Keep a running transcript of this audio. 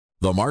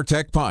The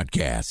MarTech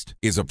Podcast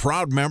is a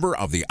proud member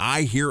of the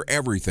I Hear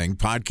Everything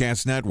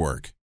Podcast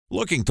Network.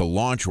 Looking to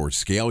launch or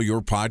scale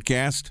your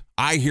podcast?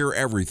 I Hear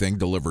Everything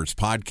delivers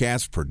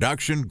podcast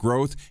production,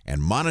 growth,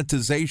 and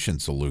monetization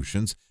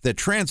solutions that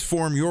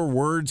transform your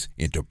words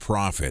into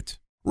profit.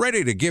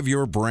 Ready to give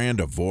your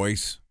brand a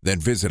voice? Then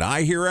visit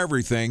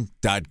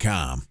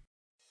iheareverything.com.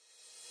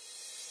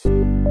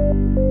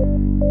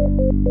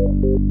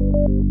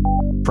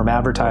 From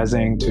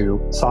advertising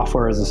to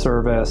software as a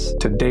service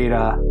to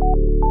data.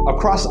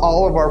 Across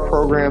all of our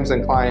programs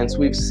and clients,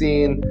 we've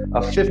seen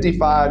a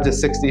 55 to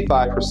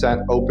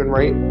 65% open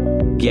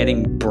rate.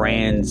 Getting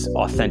brands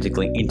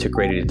authentically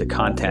integrated into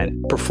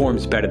content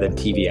performs better than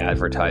TV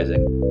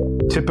advertising.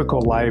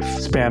 Typical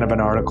lifespan of an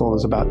article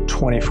is about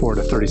 24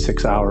 to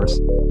 36 hours.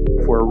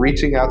 If we're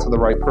reaching out to the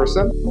right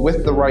person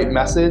with the right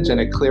message and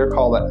a clear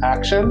call to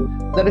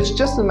action, then it's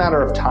just a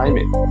matter of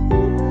timing.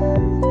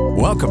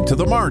 Welcome to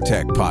the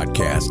MarTech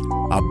Podcast,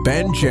 a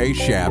Ben J.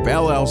 Schaap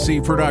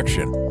LLC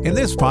production. In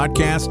this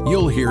podcast,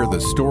 you'll hear the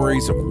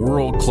stories of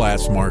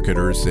world-class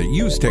marketers that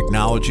use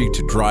technology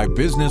to drive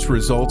business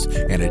results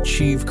and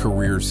achieve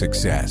career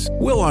success.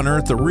 We'll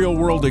unearth the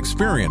real-world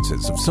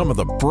experiences of some of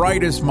the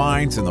brightest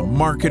minds in the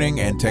marketing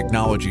and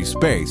technology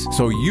space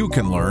so you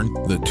can learn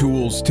the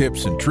tools,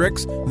 tips, and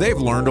tricks they've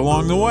learned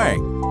along the way.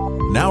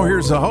 Now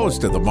here's the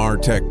host of the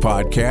MarTech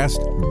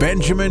Podcast,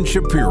 Benjamin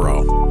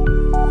Shapiro.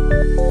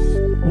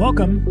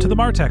 Welcome to the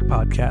MarTech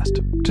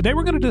Podcast. Today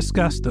we're going to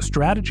discuss the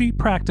strategy,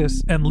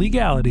 practice, and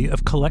legality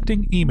of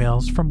collecting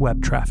emails from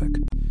web traffic.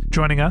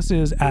 Joining us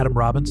is Adam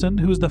Robinson,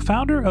 who is the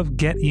founder of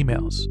Get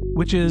Emails,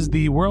 which is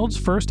the world's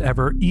first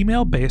ever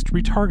email-based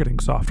retargeting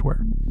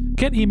software.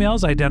 Get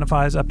Emails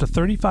identifies up to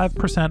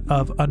 35%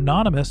 of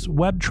anonymous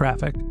web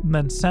traffic and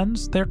then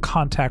sends their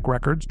contact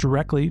records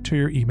directly to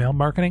your email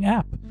marketing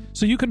app,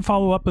 so you can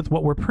follow up with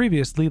what were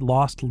previously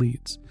lost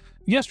leads.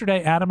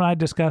 Yesterday, Adam and I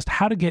discussed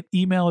how to get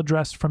email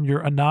address from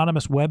your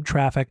anonymous web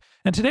traffic,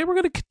 and today we're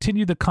going to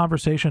continue the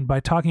conversation by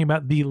talking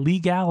about the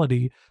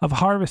legality of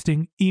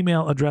harvesting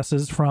email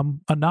addresses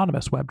from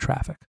anonymous web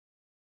traffic.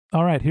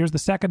 All right, here's the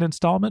second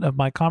installment of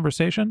my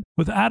conversation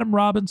with Adam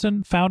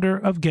Robinson, founder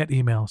of Get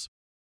Emails.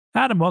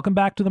 Adam, welcome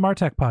back to the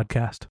MarTech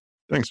Podcast.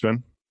 Thanks,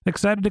 Ben.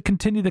 Excited to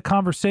continue the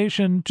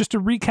conversation. Just to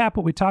recap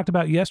what we talked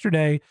about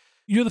yesterday,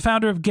 you're the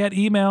founder of Get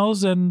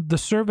Emails, and the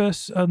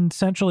service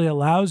essentially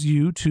allows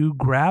you to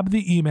grab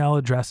the email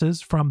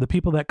addresses from the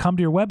people that come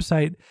to your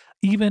website,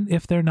 even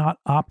if they're not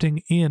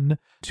opting in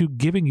to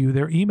giving you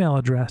their email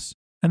address.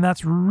 And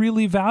that's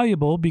really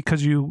valuable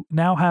because you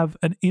now have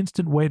an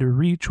instant way to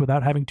reach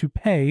without having to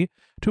pay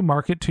to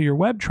market to your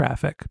web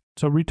traffic.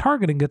 So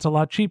retargeting gets a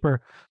lot cheaper.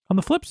 On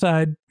the flip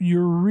side,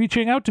 you're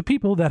reaching out to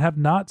people that have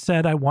not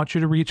said, I want you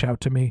to reach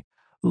out to me.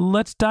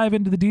 Let's dive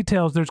into the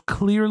details. There's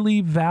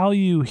clearly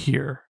value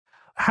here.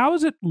 How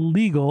is it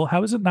legal?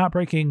 How is it not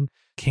breaking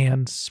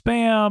canned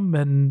spam?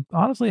 And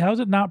honestly, how is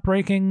it not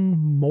breaking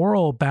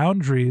moral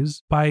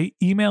boundaries by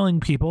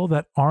emailing people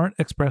that aren't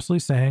expressly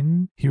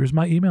saying, here's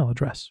my email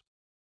address?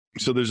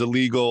 So there's a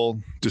legal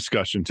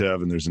discussion to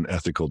have and there's an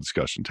ethical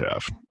discussion to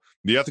have.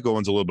 The ethical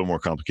one's a little bit more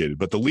complicated,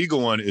 but the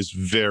legal one is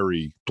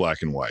very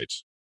black and white.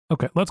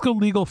 Okay, let's go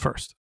legal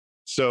first.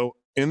 So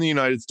in the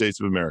United States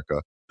of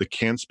America, the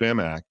CAN-SPAM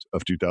Act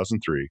of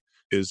 2003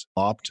 is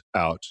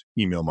opt-out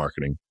email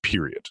marketing,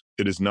 period.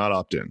 It is not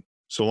opt-in.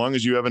 So long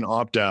as you have an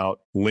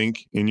opt-out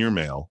link in your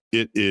mail,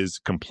 it is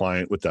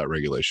compliant with that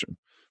regulation.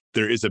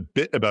 There is a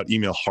bit about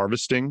email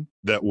harvesting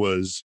that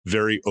was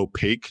very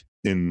opaque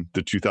in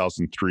the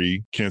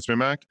 2003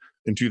 CAN-SPAM Act.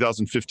 In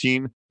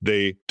 2015,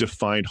 they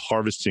defined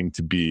harvesting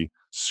to be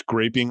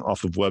scraping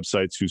off of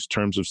websites whose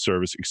terms of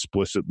service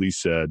explicitly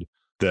said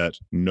that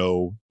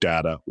no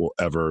data will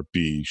ever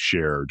be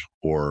shared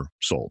or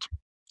sold.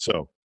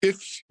 So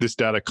if this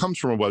data comes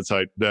from a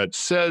website that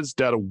says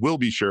data will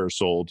be shared or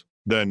sold,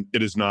 then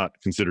it is not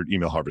considered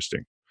email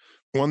harvesting.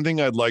 One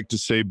thing I'd like to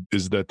say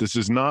is that this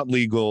is not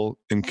legal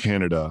in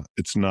Canada.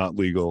 It's not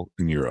legal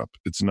in Europe.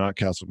 It's not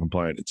CASL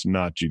compliant. It's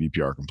not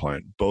GDPR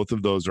compliant. Both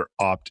of those are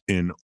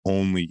opt-in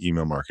only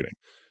email marketing.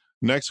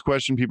 Next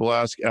question people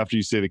ask after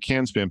you say the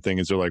CAN-SPAM thing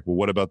is they're like, well,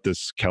 what about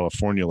this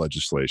California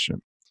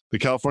legislation? The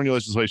California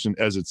legislation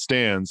as it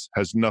stands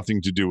has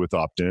nothing to do with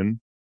opt-in.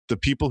 The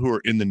people who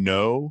are in the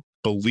know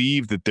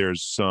believe that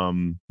there's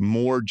some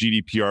more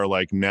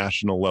GDPR-like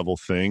national level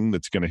thing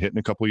that's going to hit in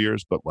a couple of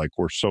years, but like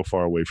we're so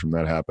far away from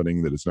that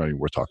happening that it's not even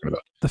worth talking about.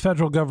 The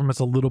federal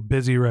government's a little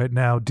busy right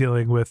now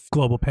dealing with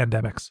global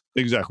pandemics.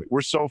 Exactly.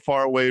 We're so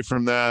far away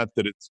from that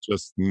it's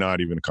just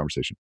not even a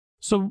conversation.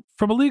 So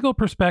from a legal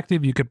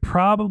perspective, you could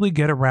probably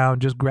get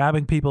around just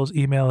grabbing people's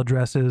email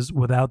addresses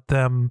without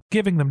them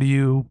giving them to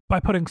you by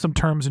putting some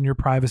terms in your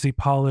privacy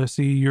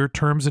policy, your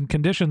terms and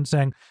conditions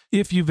saying,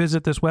 if you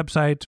visit this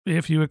website,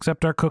 if you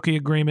accept our cookie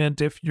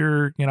agreement, if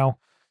you're,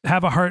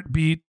 have a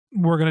heartbeat,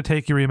 we're going to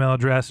take your email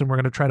address and we're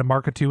going to try to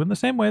market to you in the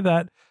same way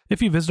that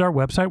if you visit our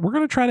website, we're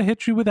going to try to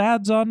hit you with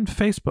ads on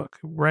Facebook,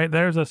 right?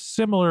 There's a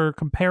similar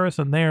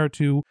comparison there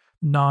to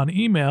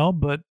non-email,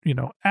 but,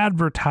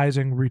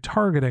 advertising,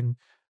 retargeting.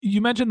 You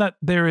mentioned that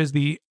there is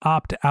the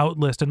opt-out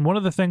list. And one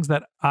of the things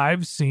that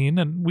I've seen,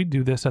 and we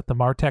do this at the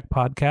Martech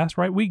podcast,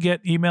 right? We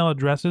get email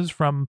addresses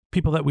from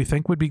people that we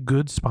think would be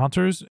good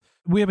sponsors.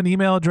 We have an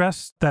email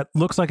address that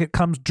looks like it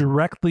comes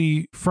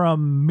directly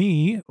from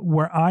me,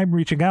 where I'm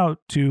reaching out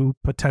to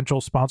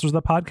potential sponsors of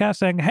the podcast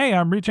saying, hey,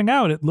 I'm reaching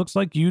out. It looks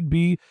like you'd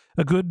be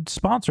a good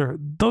sponsor.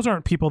 Those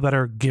aren't people that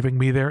are giving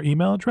me their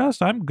email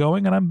address. I'm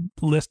going and I'm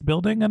list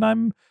building and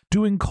I'm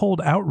doing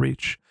cold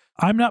outreach.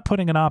 I'm not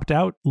putting an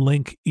opt-out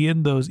link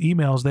in those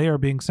emails. They are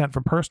being sent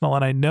from personal.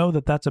 And I know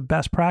that that's a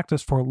best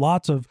practice for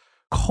lots of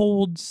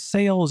cold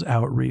sales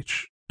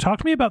outreach. Talk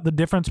to me about the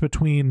difference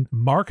between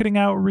marketing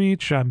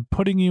outreach, I'm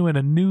putting you in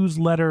a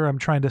newsletter, I'm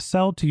trying to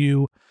sell to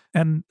you,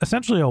 and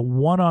essentially a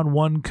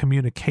one-on-one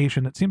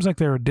communication. It seems like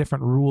there are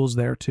different rules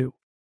there too.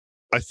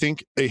 I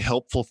think a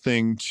helpful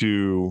thing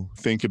to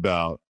think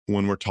about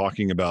when we're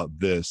talking about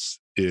this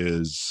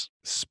is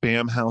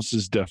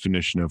Spamhouse's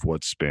definition of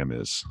what spam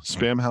is.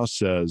 Spamhouse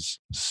says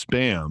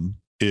spam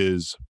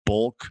is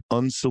bulk,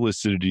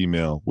 unsolicited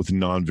email with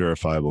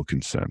non-verifiable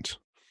consent.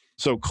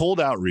 So cold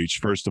outreach,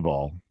 first of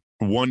all,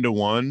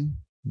 one-to-one,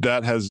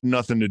 that has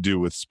nothing to do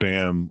with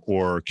spam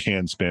or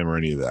canned spam or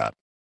any of that.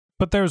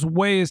 But there's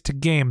ways to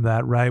game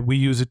that, right? We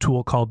use a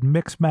tool called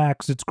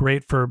Mixmax. It's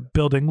great for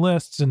building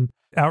lists, and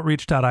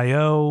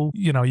Outreach.io,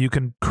 you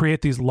can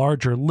create these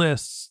larger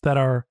lists that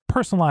are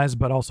personalized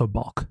but also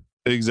bulk.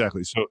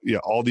 Exactly. So yeah,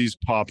 all these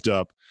popped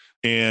up,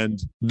 and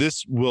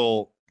this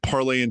will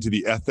parlay into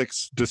the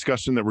ethics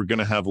discussion that we're going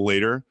to have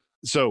later.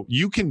 So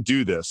you can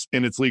do this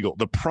and it's legal.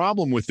 The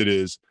problem with it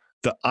is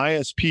the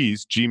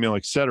ISPs, Gmail,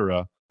 et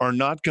cetera, are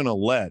not going to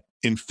let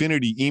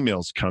infinity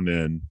emails come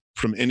in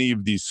from any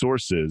of these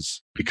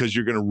sources because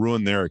you're going to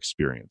ruin their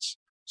experience.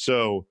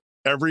 So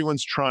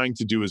everyone's trying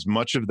to do as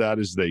much of that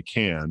as they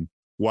can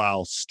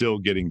while still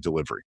getting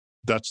delivery.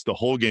 That's the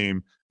whole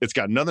game. It's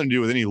got nothing to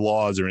do with any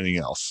laws or anything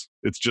else.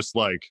 It's just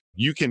like,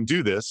 you can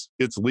do this.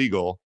 It's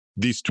legal.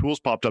 These tools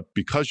popped up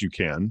because you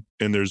can,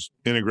 and there's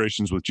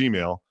integrations with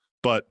Gmail.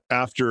 But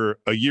after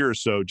a year or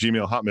so,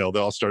 Gmail, Hotmail, they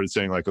all started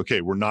saying like,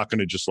 okay, we're not going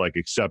to just like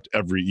accept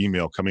every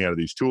email coming out of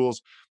these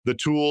tools. The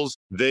tools,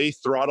 they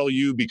throttle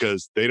you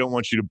because they don't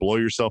want you to blow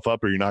yourself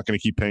up or you're not going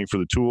to keep paying for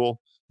the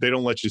tool. They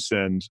don't let you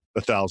send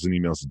 1,000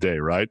 emails a day,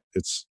 right?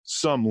 It's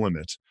some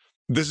limit.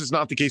 This is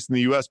not the case in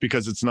the US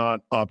because it's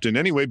not opt-in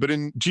anyway, but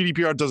in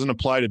GDPR, it doesn't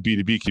apply to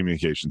B2B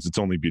communications. It's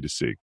only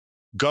B2C.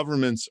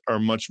 Governments are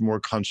much more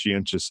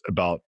conscientious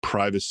about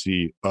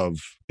privacy of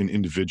an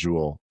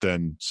individual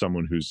than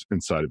someone who's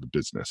inside of a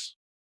business.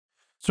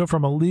 So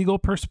from a legal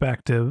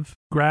perspective,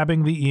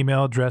 grabbing the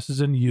email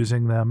addresses and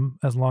using them,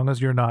 as long as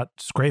you're not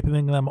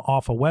scraping them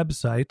off a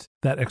website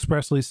that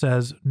expressly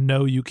says,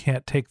 no, you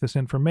can't take this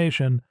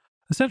information,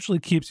 essentially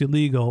keeps you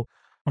legal.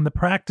 And the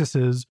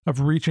practices of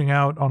reaching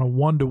out on a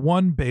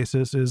one-to-one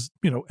basis is,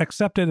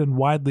 accepted and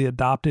widely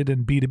adopted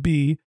in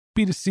B2B.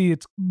 B2C,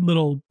 it's a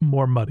little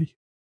more muddy.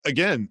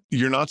 Again,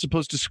 you're not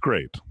supposed to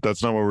scrape.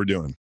 That's not what we're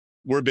doing.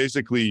 We're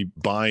basically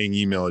buying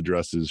email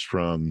addresses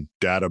from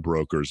data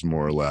brokers,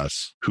 more or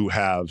less, who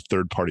have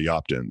third-party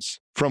opt-ins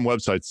from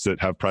websites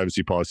that have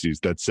privacy policies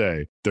that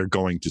say they're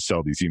going to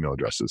sell these email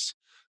addresses.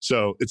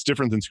 So it's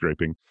different than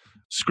scraping.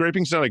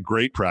 Scraping's not a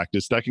great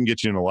practice. That can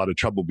get you in a lot of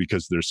trouble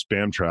because there's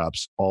spam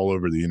traps all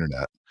over the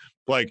internet.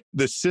 Like,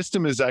 the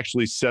system is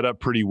actually set up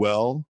pretty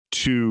well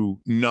to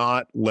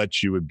not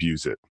let you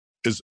abuse it,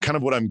 is kind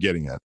of what I'm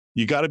getting at.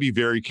 You got to be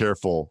very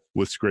careful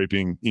with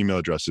scraping email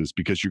addresses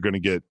because you're going to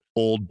get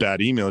old bad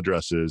email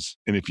addresses.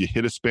 And if you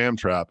hit a spam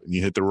trap and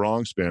you hit the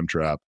wrong spam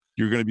trap,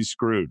 you're going to be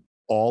screwed.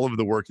 All of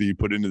the work that you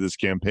put into this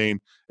campaign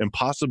and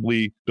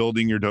possibly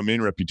building your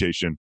domain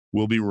reputation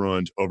will be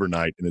ruined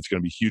overnight. And it's going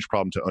to be a huge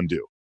problem to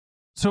undo.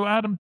 So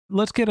Adam,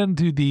 let's get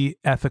into the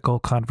ethical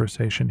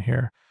conversation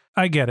here.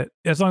 I get it.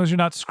 As long as you're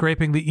not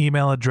scraping the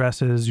email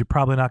addresses, you're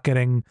probably not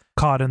getting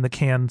caught in the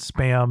canned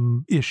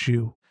spam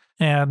issue.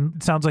 And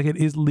it sounds like it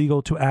is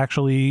legal to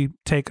actually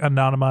take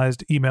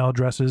anonymized email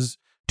addresses,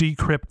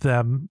 decrypt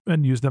them,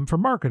 and use them for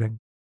marketing.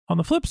 On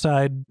the flip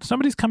side,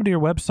 somebody's coming to your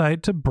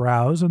website to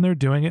browse, and they're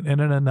doing it in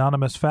an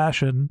anonymous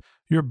fashion.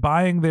 You're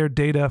buying their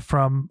data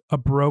from a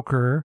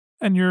broker,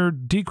 and you're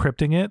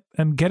decrypting it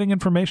and getting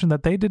information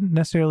that they didn't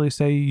necessarily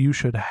say you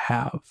should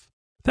have.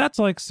 That's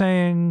like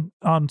saying,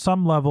 on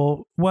some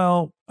level,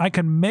 well, I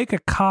can make a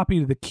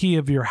copy of the key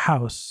of your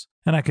house,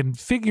 and I can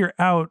figure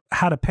out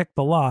how to pick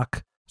the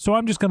lock, so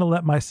I'm just going to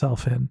let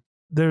myself in.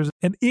 There's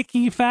an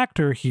icky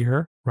factor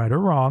here, right or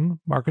wrong,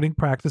 marketing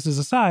practices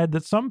aside,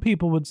 that some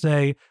people would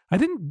say, I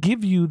didn't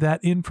give you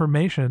that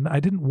information. I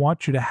didn't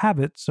want you to have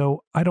it,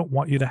 so I don't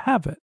want you to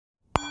have it.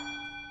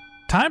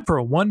 Time for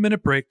a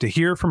 1-minute break to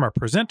hear from our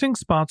presenting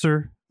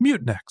sponsor,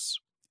 Mutinex.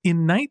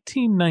 In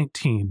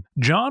 1919,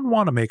 John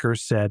Wanamaker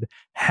said,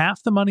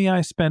 half the money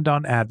I spend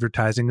on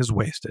advertising is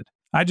wasted.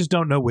 I just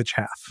don't know which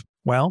half.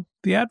 Well,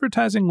 the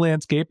advertising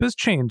landscape has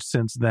changed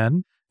since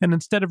then. And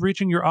instead of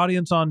reaching your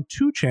audience on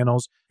 2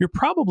 channels, you're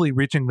probably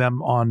reaching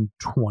them on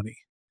 20.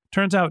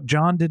 Turns out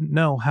John didn't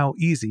know how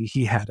easy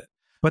he had it.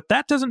 But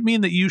that doesn't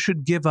mean that you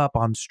should give up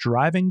on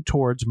striving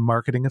towards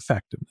marketing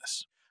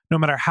effectiveness. No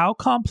matter how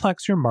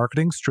complex your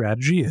marketing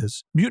strategy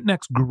is, Mutinex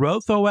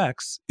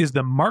GrowthOS is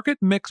the market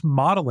mix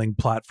modeling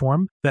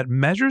platform that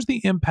measures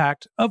the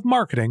impact of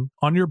marketing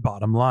on your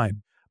bottom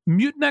line.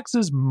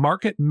 Mutinex's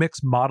market mix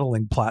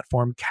modeling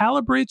platform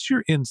calibrates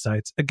your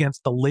insights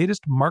against the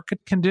latest market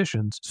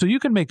conditions so you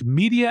can make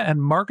media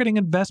and marketing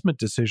investment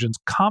decisions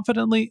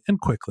confidently and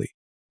quickly.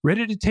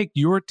 Ready to take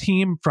your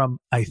team from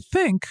I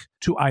think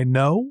to I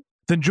know?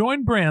 Then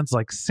join brands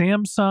like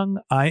Samsung,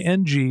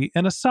 ING,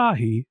 and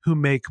Asahi who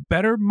make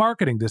better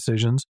marketing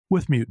decisions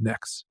with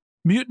Mutinex.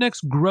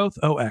 Mutinex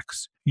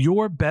GrowthOS.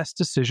 Your best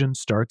decision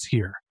starts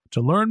here. To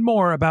learn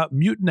more about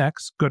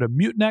Mutinex, go to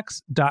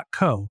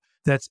mutinex.co.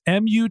 That's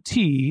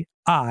MUTINEX.co.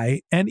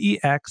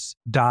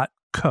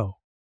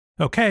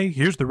 Okay,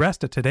 here's the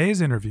rest of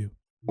today's interview.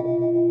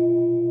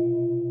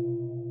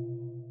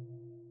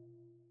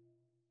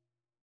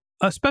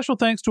 A special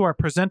thanks to our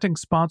presenting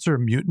sponsor,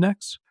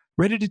 Mutinex.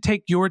 Ready to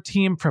take your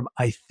team from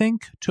I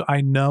think to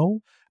I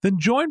know? Then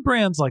join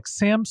brands like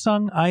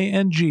Samsung,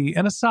 ING,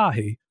 and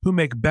Asahi who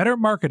make better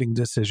marketing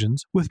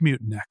decisions with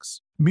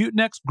Mutinex.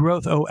 Mutinex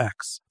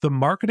GrowthOS, the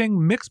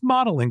marketing mix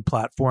modeling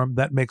platform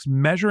that makes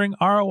measuring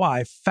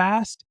ROI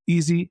fast,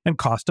 easy, and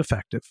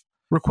cost-effective.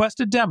 Request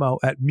a demo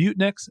at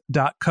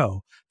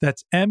mutinex.co.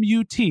 That's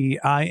MUTINEX.co.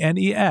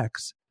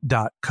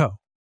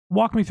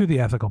 Walk me through the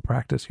ethical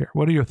practice here.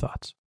 What are your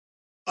thoughts?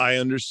 I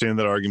understand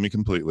that argument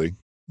completely.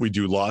 We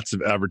do lots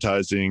of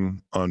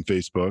advertising on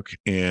Facebook,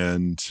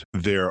 and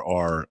there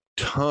are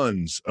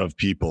tons of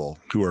people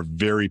who are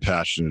very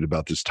passionate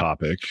about this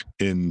topic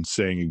in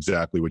saying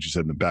exactly what you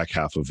said in the back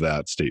half of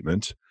that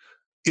statement.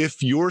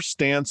 If your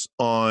stance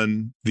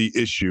on the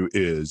issue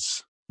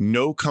is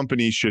no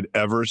company should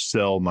ever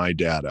sell my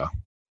data,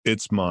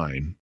 it's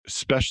mine,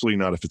 especially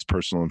not if it's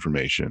personal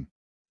information,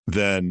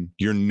 then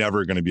you're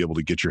never going to be able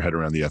to get your head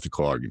around the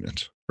ethical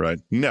argument, right?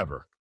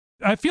 Never.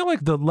 I feel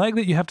like the leg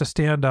that you have to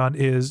stand on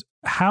is,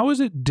 how is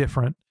it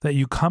different that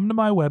you come to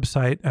my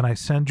website and I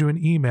send you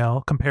an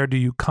email compared to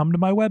you come to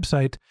my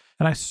website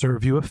and I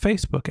serve you a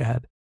Facebook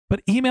ad?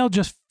 But email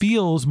just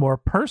feels more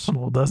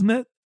personal, doesn't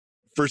it?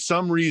 For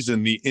some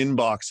reason, the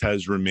inbox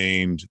has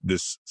remained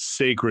this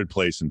sacred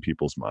place in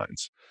people's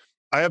minds.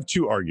 I have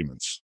two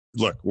arguments.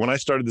 Look, when I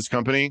started this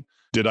company,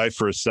 did I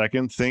for a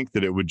second think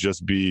that it would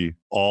just be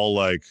all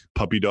like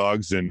puppy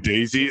dogs and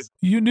daisies?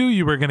 You knew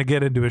you were going to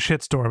get into a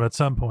shitstorm at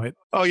some point.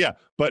 Oh, yeah.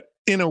 But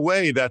in a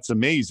way, that's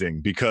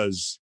amazing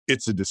because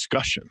it's a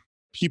discussion.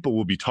 People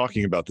will be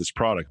talking about this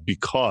product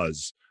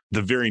because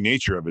the very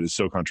nature of it is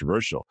so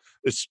controversial,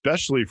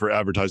 especially for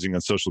advertising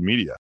on social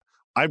media.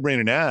 I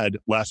ran an ad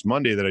last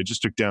Monday that I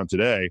just took down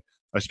today.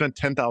 I spent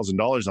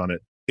 $10,000 on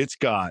it. It's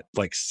got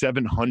like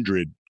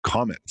 700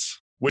 comments,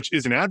 which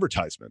is an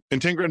advertisement.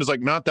 And 10 grand is like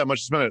not that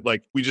much to spend it.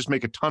 Like we just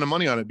make a ton of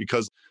money on it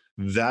because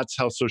that's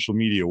how social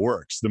media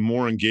works. The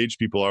more engaged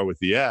people are with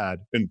the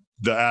ad, and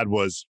the ad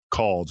was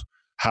called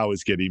How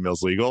is Get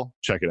Emails Legal?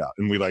 Check it out.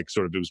 And we it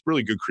was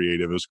really good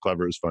creative. It was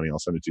clever. It was funny. I'll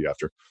send it to you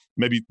after.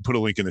 Maybe put a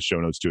link in the show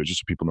notes to it just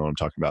so people know what I'm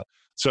talking about.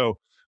 So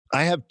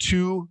I have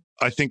two,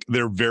 I think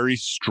they're very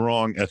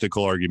strong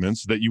ethical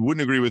arguments that you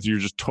wouldn't agree with. You're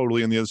just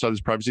totally on the other side of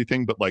this privacy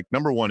thing. But like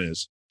number one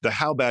is the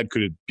how bad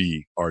could it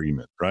be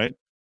argument, right?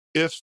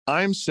 If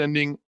I'm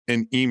sending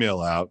an email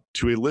out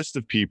to a list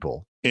of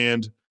people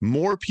and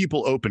more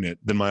people open it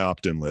than my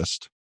opt-in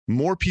list,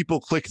 more people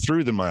click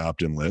through than my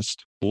opt-in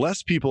list,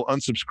 less people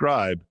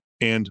unsubscribe,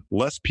 and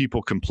less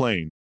people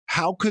complain,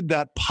 how could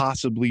that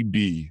possibly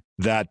be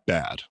that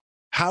bad?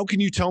 How can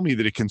you tell me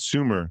that a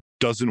consumer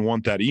doesn't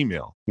want that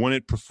email when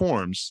it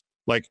performs?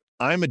 Like,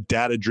 I'm a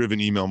data-driven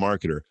email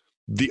marketer.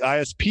 The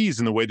ISPs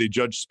and the way they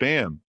judge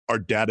spam are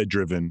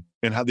data-driven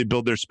and how they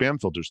build their spam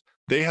filters.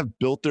 They have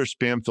built their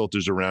spam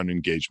filters around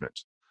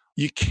engagement.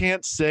 You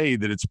can't say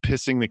that it's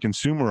pissing the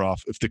consumer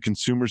off if the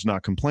consumer's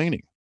not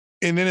complaining.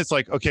 And then it's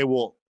like, okay,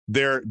 well,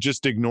 they're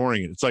just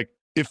ignoring it. It's like,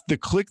 if the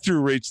click-through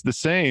rate's the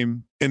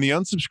same and the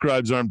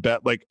unsubscribes aren't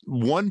bad, like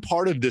one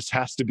part of this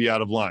has to be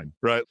out of line,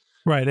 right?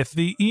 Right. If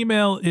the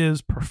email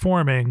is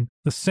performing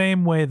the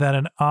same way that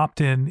an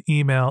opt-in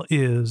email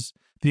is,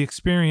 the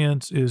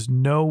experience is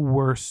no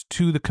worse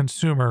to the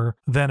consumer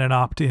than an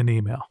opt-in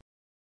email.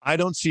 I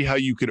don't see how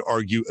you could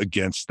argue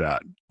against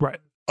that.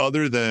 Right.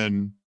 Other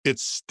than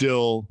it's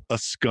still a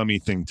scummy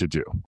thing to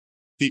do.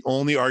 The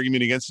only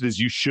argument against it is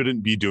you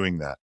shouldn't be doing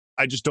that.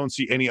 I just don't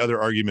see any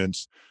other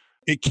arguments.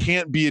 It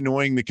can't be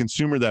annoying the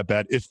consumer that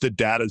bad if the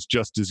data is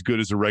just as good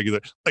as a regular.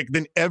 Like,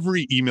 then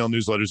every email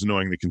newsletter is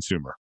annoying the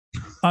consumer.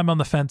 I'm on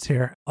the fence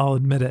here. I'll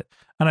admit it.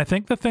 And I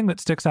think the thing that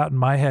sticks out in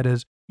my head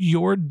is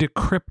you're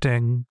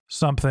decrypting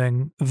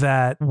something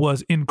that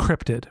was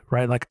encrypted,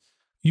 right? Like,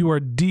 you are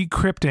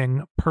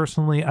decrypting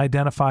personally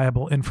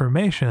identifiable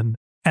information.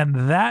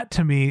 And that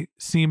to me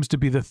seems to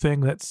be the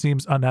thing that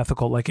seems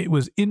unethical. Like, it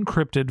was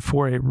encrypted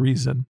for a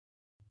reason.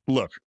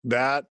 Look,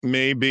 that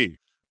may be,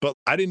 but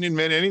I didn't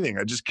invent anything.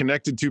 I just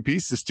connected two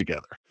pieces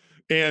together.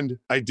 And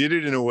I did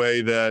it in a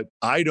way that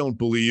I don't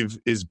believe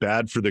is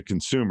bad for the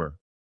consumer.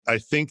 I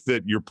think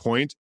that your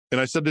point, and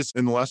I said this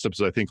in the last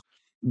episode, I think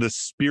the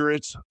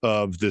spirit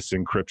of this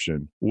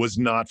encryption was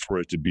not for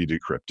it to be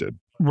decrypted.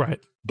 Right.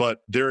 But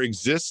there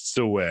exists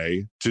a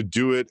way to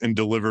do it and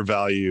deliver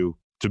value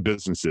to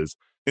businesses.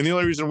 And the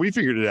only reason we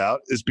figured it out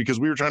is because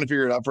we were trying to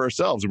figure it out for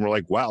ourselves. And we're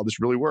like, wow, this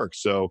really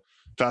works. So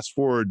fast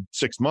forward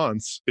 6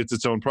 months, it's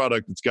its own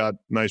product. It's got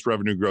nice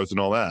revenue growth and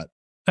all that.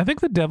 I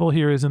think the devil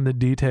here is in the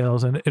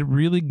details, and it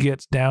really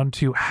gets down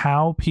to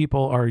how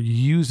people are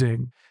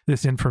using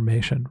this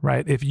information,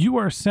 right? If you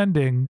are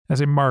sending,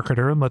 as a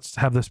marketer, and let's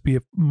have this be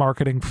a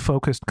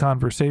marketing-focused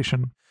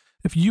conversation,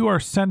 if you are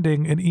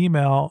sending an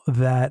email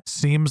that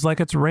seems like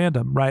it's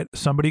random, right?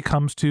 Somebody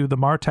comes to the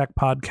Martech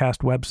podcast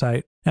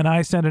website, and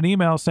I send an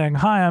email saying,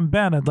 "Hi, I'm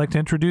Ben. I'd like to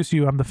introduce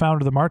you. I'm the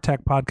founder of the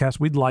Martech podcast.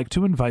 We'd like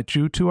to invite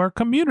you to our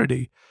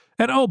community.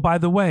 And oh, by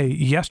the way,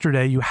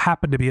 yesterday you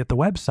happened to be at the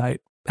website.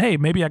 Hey,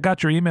 maybe I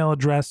got your email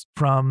address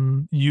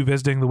from you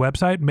visiting the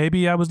website.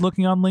 Maybe I was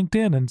looking on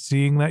LinkedIn and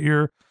seeing that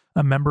you're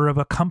a member of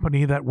a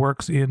company that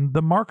works in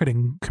the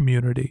marketing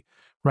community,"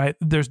 right?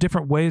 There's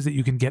different ways that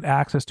you can get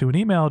access to an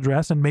email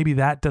address, and maybe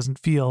that doesn't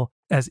feel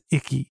as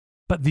icky.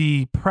 But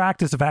the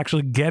practice of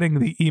actually getting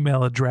the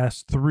email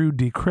address through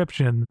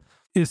decryption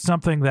is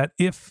something that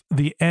if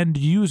the end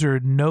user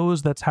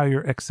knows that's how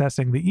you're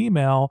accessing the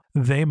email,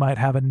 they might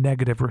have a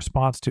negative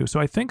response to. So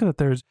I think that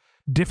there's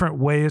different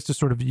ways to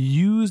sort of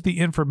use the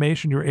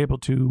information you're able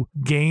to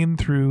gain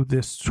through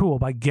this tool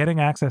by getting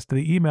access to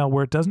the email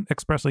where it doesn't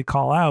expressly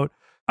call out,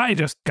 "I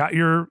just got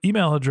your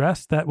email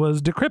address that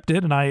was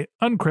decrypted and I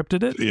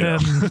uncrypted it." Yeah.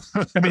 And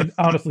I mean,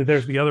 honestly,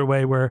 there's the other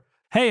way where,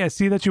 "Hey, I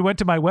see that you went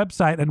to my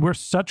website and we're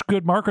such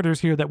good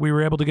marketers here that we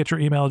were able to get your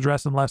email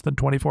address in less than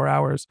 24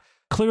 hours.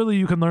 Clearly,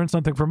 you can learn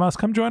something from us.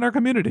 Come join our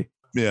community."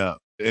 Yeah.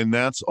 And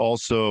that's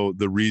also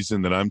the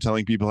reason that I'm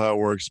telling people how it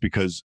works,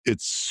 because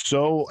it's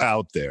so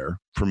out there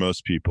for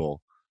most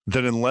people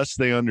that unless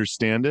they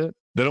understand it,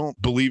 they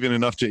don't believe in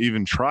enough to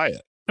even try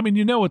it. I mean,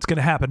 you know what's going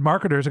to happen.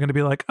 Marketers are going to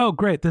be like, "Oh,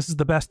 great, this is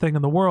the best thing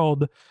in the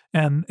world.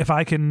 And if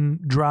I can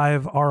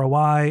drive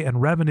ROI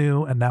and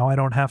revenue, and now I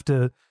don't have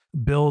to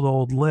build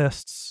old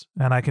lists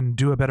and I can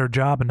do a better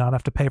job and not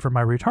have to pay for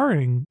my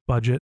retargeting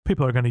budget,"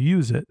 people are going to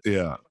use it.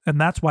 Yeah. And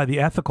that's why the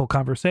ethical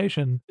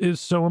conversation is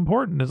so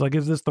important. It's like,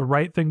 is this the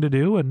right thing to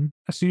do? And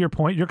I see your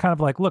point. You're kind of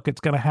like, look,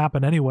 it's going to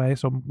happen anyway,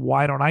 so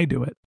why don't I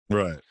do it?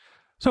 Right.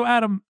 So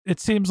Adam, it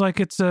seems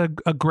like it's a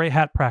gray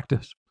hat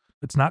practice.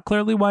 It's not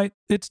clearly white.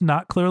 It's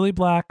not clearly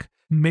black.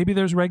 Maybe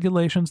there's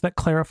regulations that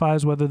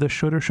clarifies whether this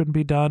should or shouldn't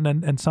be done.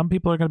 And some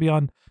people are going to be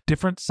on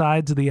different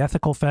sides of the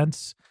ethical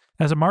fence.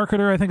 As a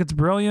marketer, I think it's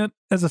brilliant.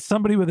 As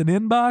somebody with an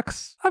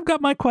inbox, I've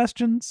got my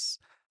questions.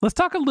 Let's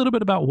talk a little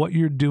bit about what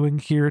you're doing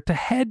here to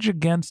hedge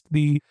against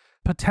the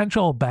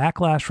potential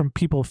backlash from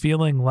people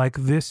feeling like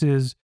this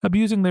is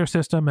abusing their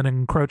system and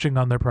encroaching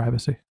on their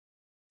privacy.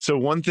 So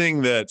one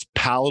thing that's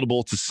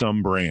palatable to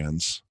some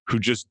brands who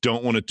just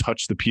don't want to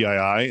touch the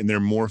PII, and they're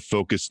more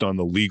focused on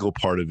the legal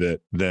part of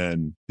it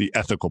than the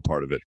ethical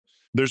part of it.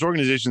 There's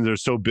organizations that are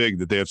so big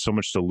that they have so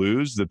much to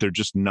lose that they're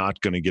just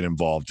not going to get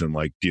involved in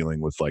like dealing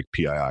with like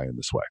PII in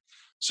this way.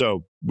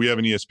 So we have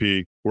an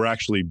ESP. We're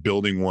actually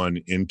building one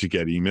in to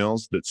get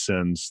emails that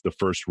sends the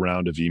first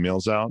round of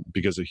emails out,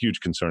 because a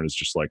huge concern is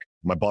just like,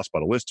 my boss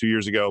bought a list 2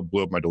 years ago,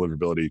 blew up my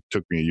deliverability,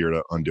 took me a year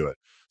to undo it.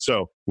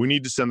 So we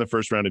need to send the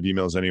first round of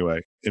emails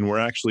anyway. And we're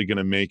actually going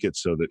to make it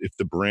so that if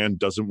the brand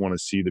doesn't want to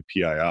see the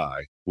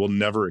PII, we'll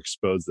never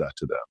expose that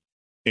to them.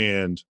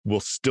 And we'll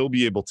still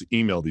be able to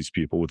email these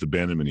people with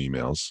abandonment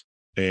emails.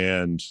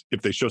 And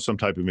if they show some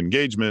type of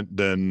engagement,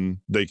 then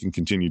they can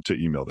continue to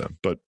email them.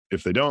 But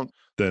if they don't,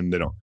 then they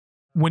don't.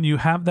 When you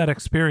have that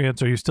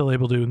experience, are you still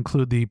able to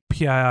include the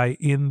PII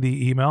in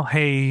the email?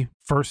 Hey,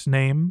 first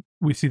name,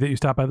 we see that you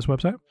stopped by this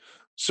website.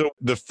 So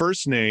the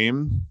first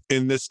name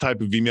in this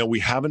type of email, we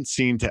haven't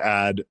seen to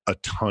add a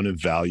ton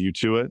of value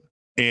to it.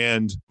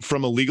 And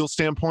from a legal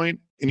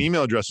standpoint, an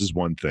email address is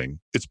one thing.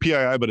 It's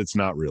PII, but it's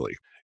not really.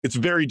 It's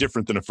very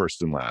different than a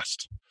first and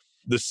last.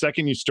 The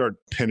second you start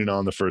pinning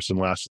on the first and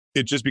last,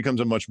 it just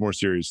becomes a much more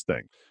serious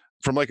thing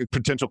from like a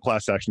potential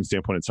class action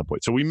standpoint at some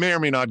point. So we may or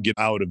may not get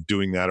out of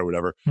doing that or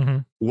whatever. Mm-hmm.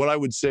 What I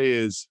would say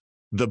is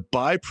the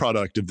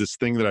byproduct of this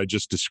thing that I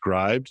just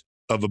described,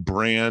 of a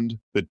brand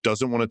that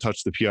doesn't want to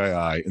touch the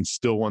PII and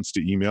still wants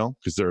to email,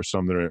 because there are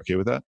some that are okay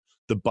with that.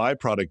 The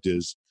byproduct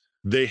is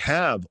they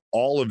have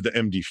all of the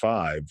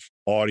MD5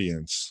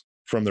 audience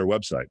from their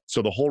website.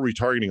 So the whole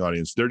retargeting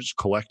audience, they're just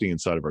collecting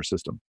inside of our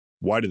system.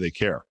 Why do they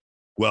care?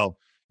 Well,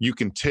 you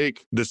can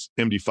take this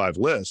MD5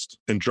 list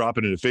and drop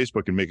it into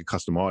Facebook and make a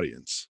custom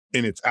audience.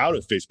 And it's out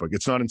of Facebook.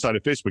 It's not inside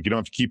of Facebook. You don't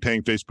have to keep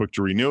paying Facebook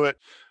to renew it.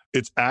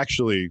 It's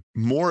actually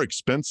more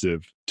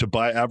expensive to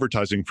buy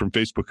advertising from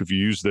Facebook if you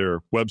use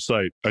their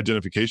website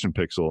identification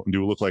pixel and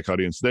do a lookalike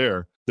audience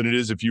there than it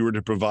is if you were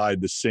to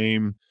provide the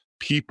same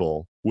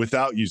people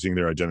without using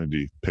their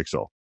identity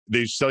pixel.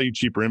 They sell you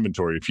cheaper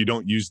inventory if you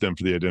don't use them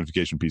for the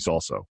identification piece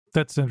also.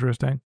 That's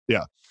interesting.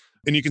 Yeah.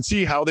 And you can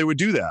see how they would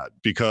do that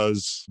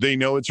because they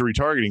know it's a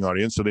retargeting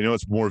audience. So they know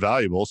it's more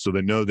valuable. So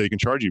they know they can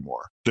charge you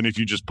more than if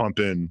you just pump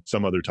in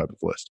some other type of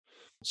list.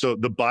 So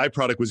the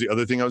byproduct was the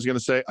other thing I was going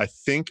to say. I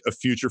think a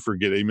future for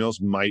Get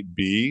Emails might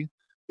be,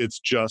 it's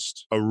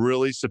just a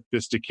really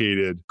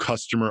sophisticated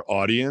customer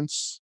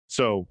audience.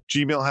 So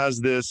Gmail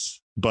has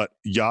this, but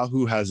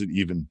Yahoo has it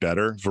even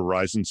better.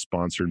 Verizon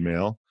sponsored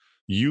mail.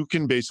 You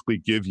can basically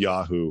give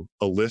Yahoo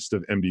a list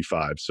of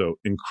MD5, so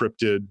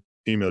encrypted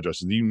email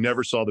addresses that you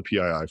never saw the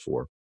PII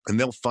for. And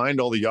they'll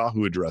find all the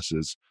Yahoo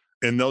addresses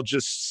and they'll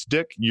just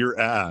stick your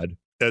ad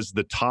as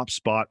the top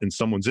spot in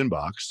someone's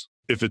inbox.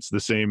 If it's the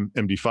same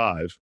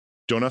MD5,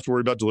 don't have to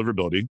worry about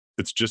deliverability.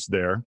 It's just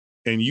there.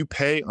 And you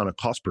pay on a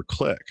cost per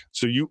click.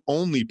 So you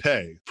only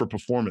pay for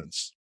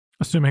performance.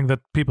 Assuming that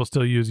people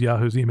still use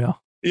Yahoo's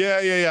email.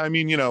 Yeah. I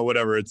mean,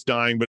 whatever, it's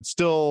dying, but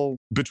still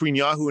between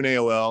Yahoo and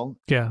AOL.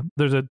 Yeah,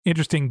 there's an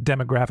interesting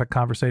demographic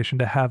conversation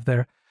to have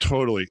there.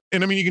 Totally.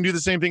 And I mean, you can do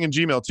the same thing in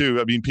Gmail too.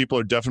 I mean, people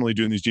are definitely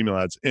doing these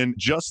Gmail ads. And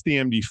just the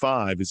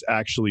MD5 is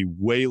actually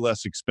way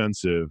less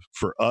expensive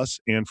for us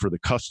and for the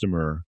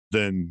customer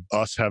than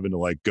us having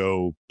to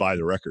go buy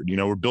the record.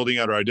 We're building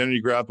out our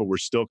identity graph, but we're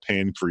still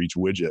paying for each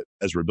widget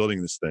as we're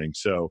building this thing.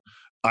 So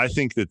I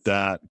think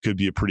that could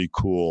be a pretty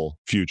cool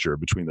future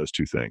between those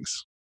two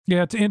things.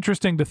 Yeah, it's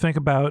interesting to think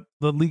about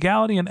the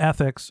legality and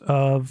ethics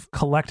of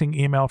collecting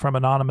email from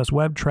anonymous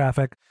web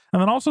traffic, and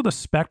then also the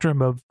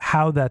spectrum of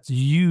how that's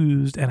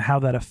used and how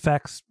that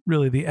affects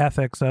really the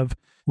ethics of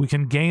we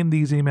can gain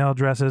these email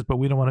addresses, but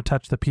we don't want to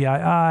touch the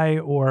PII,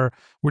 or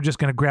we're just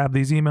going to grab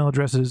these email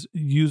addresses,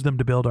 use them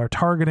to build our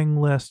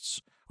targeting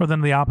lists, or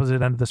then the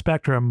opposite end of the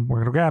spectrum, we're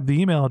going to grab the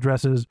email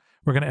addresses,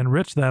 we're going to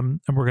enrich them,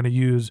 and we're going to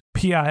use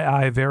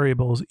PII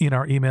variables in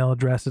our email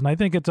address. And I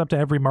think it's up to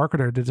every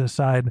marketer to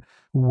decide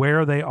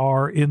where they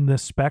are in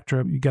this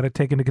spectrum. You got to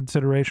take into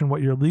consideration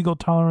what your legal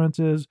tolerance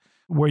is,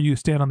 where you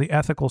stand on the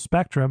ethical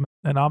spectrum.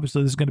 And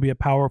obviously, this is going to be a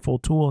powerful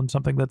tool and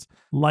something that's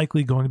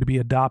likely going to be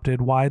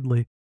adopted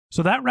widely.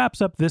 So that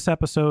wraps up this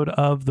episode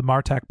of the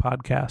MarTech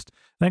Podcast.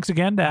 Thanks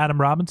again to Adam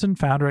Robinson,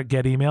 founder at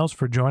Get Emails,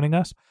 for joining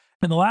us.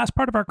 In the last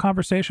part of our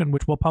conversation,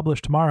 which we'll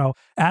publish tomorrow,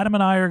 Adam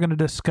and I are going to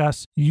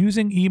discuss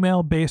using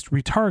email-based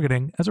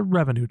retargeting as a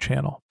revenue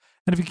channel.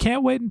 And if you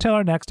can't wait until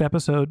our next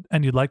episode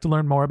and you'd like to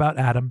learn more about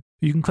Adam,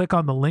 you can click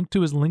on the link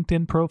to his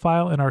LinkedIn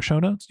profile in our show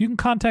notes. You can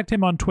contact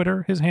him on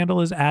Twitter. His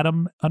handle is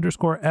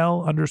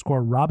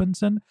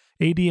Adam_L_Robinson,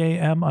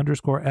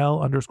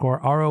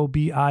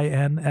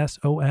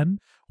 ADAM_L_ROBINSON,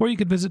 or you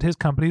could visit his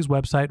company's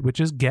website, which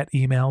is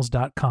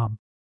getemails.com.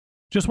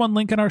 Just one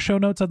link in our show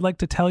notes I'd like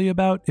to tell you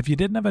about. If you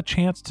didn't have a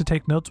chance to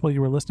take notes while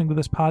you were listening to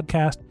this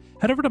podcast,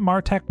 head over to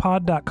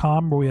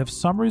martechpod.com, where we have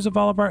summaries of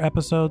all of our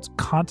episodes,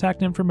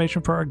 contact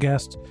information for our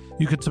guests.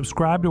 You can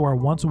subscribe to our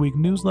once-a-week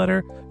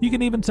newsletter. You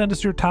can even send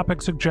us your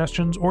topic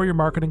suggestions or your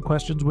marketing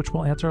questions, which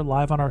we'll answer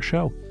live on our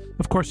show.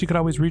 Of course, you could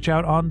always reach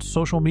out on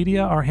social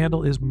media. Our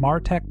handle is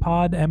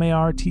martechpod,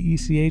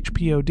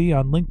 MARTECHPOD,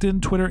 on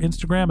LinkedIn, Twitter,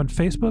 Instagram, and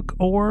Facebook.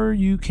 Or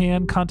you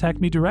can contact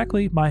me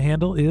directly. My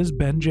handle is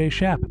Ben J.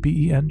 Shap,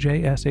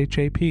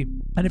 BENJSHAP.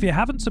 And if you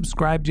haven't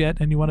subscribed yet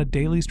and you want a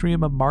daily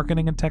stream of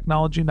marketing and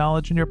technology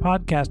knowledge in your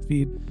podcast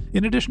feed,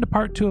 in addition to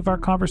part 2 of our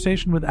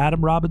conversation with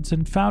Adam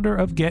Robinson, founder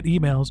of Get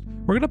Emails,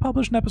 we're going to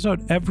publish an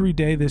episode every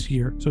day this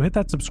year. So hit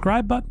that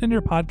subscribe button in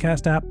your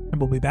podcast app, and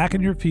we'll be back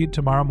in your feed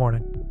tomorrow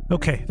morning.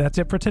 Okay, that's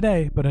it for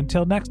today, but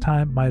until next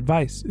time, my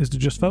advice is to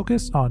just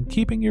focus on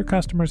keeping your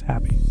customers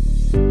happy.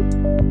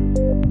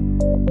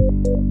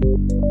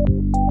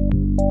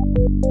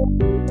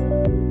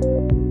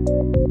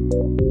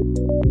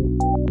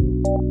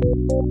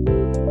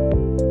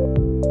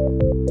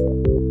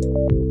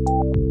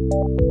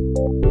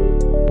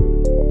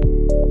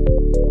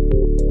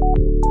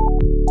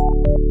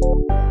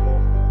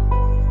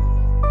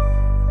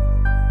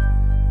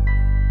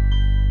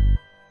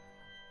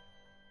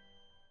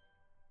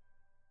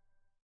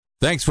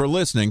 Thanks for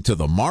listening to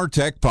the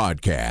MarTech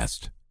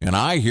Podcast, an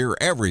I Hear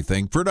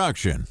Everything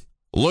production.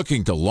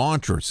 Looking to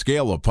launch or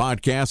scale a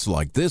podcast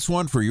like this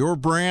one for your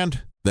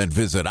brand? Then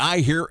visit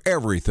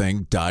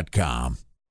iheareverything.com.